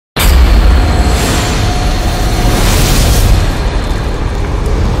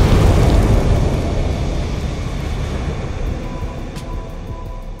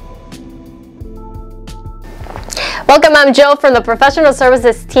Welcome, I'm Jill from the Professional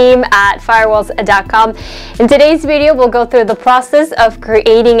Services team at Firewalls.com. In today's video, we'll go through the process of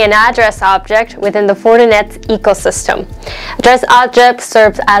creating an address object within the Fortinet ecosystem. Address object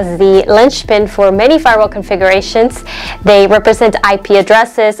serves as the linchpin for many firewall configurations. They represent IP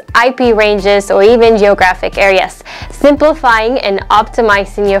addresses, IP ranges, or even geographic areas, simplifying and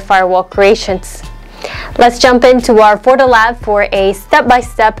optimizing your firewall creations. Let's jump into our FortiLab for a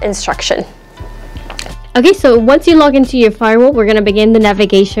step-by-step instruction. Okay, so once you log into your firewall, we're going to begin the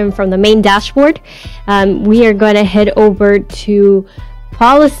navigation from the main dashboard. We are going to head over to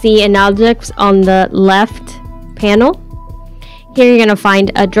Policy and Objects on the left panel. Here you're going to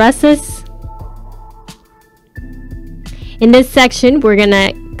find Addresses. In this section, we're going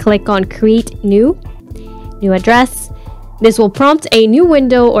to click on Create New Address. This will prompt a new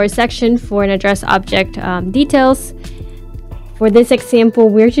window or section for an address object details. For this example,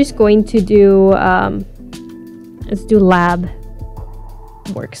 we're just going to do let's do lab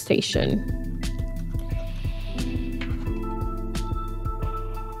workstation.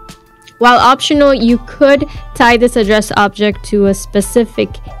 While optional, you could tie this address object to a specific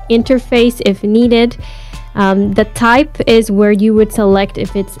interface if needed. The type is where you would select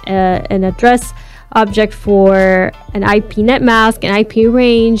if it's an address object for an IP net mask, an IP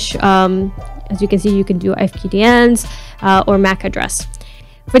range. As you can see, you can do FQDNs or MAC address.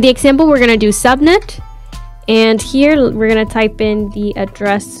 For the example, we're going to do subnet. And here we're going to type in the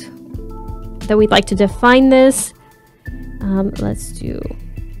address that we'd like to define this. Let's do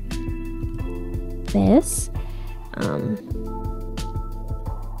this.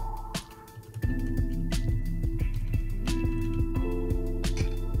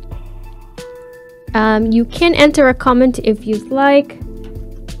 You can enter a comment if you'd like.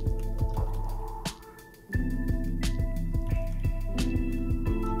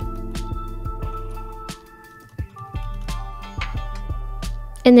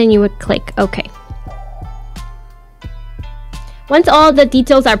 And then you would click OK. Once all the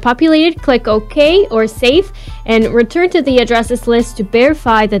details are populated, click OK or Save and return to the addresses list to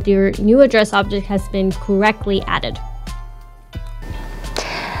verify that your new address object has been correctly added.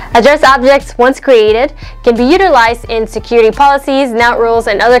 Address objects, once created, can be utilized in security policies, NAT rules,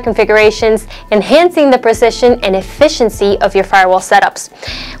 and other configurations, enhancing the precision and efficiency of your firewall setups.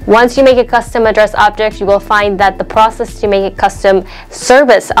 Once you make a custom address object, you will find that the process to make a custom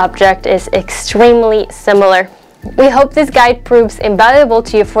service object is extremely similar. We hope this guide proves invaluable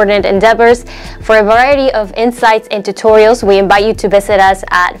to your Fortinet endeavors. For a variety of insights and tutorials, we invite you to visit us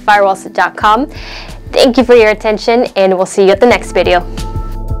at Firewalls.com. Thank you for your attention, and we'll see you at the next video.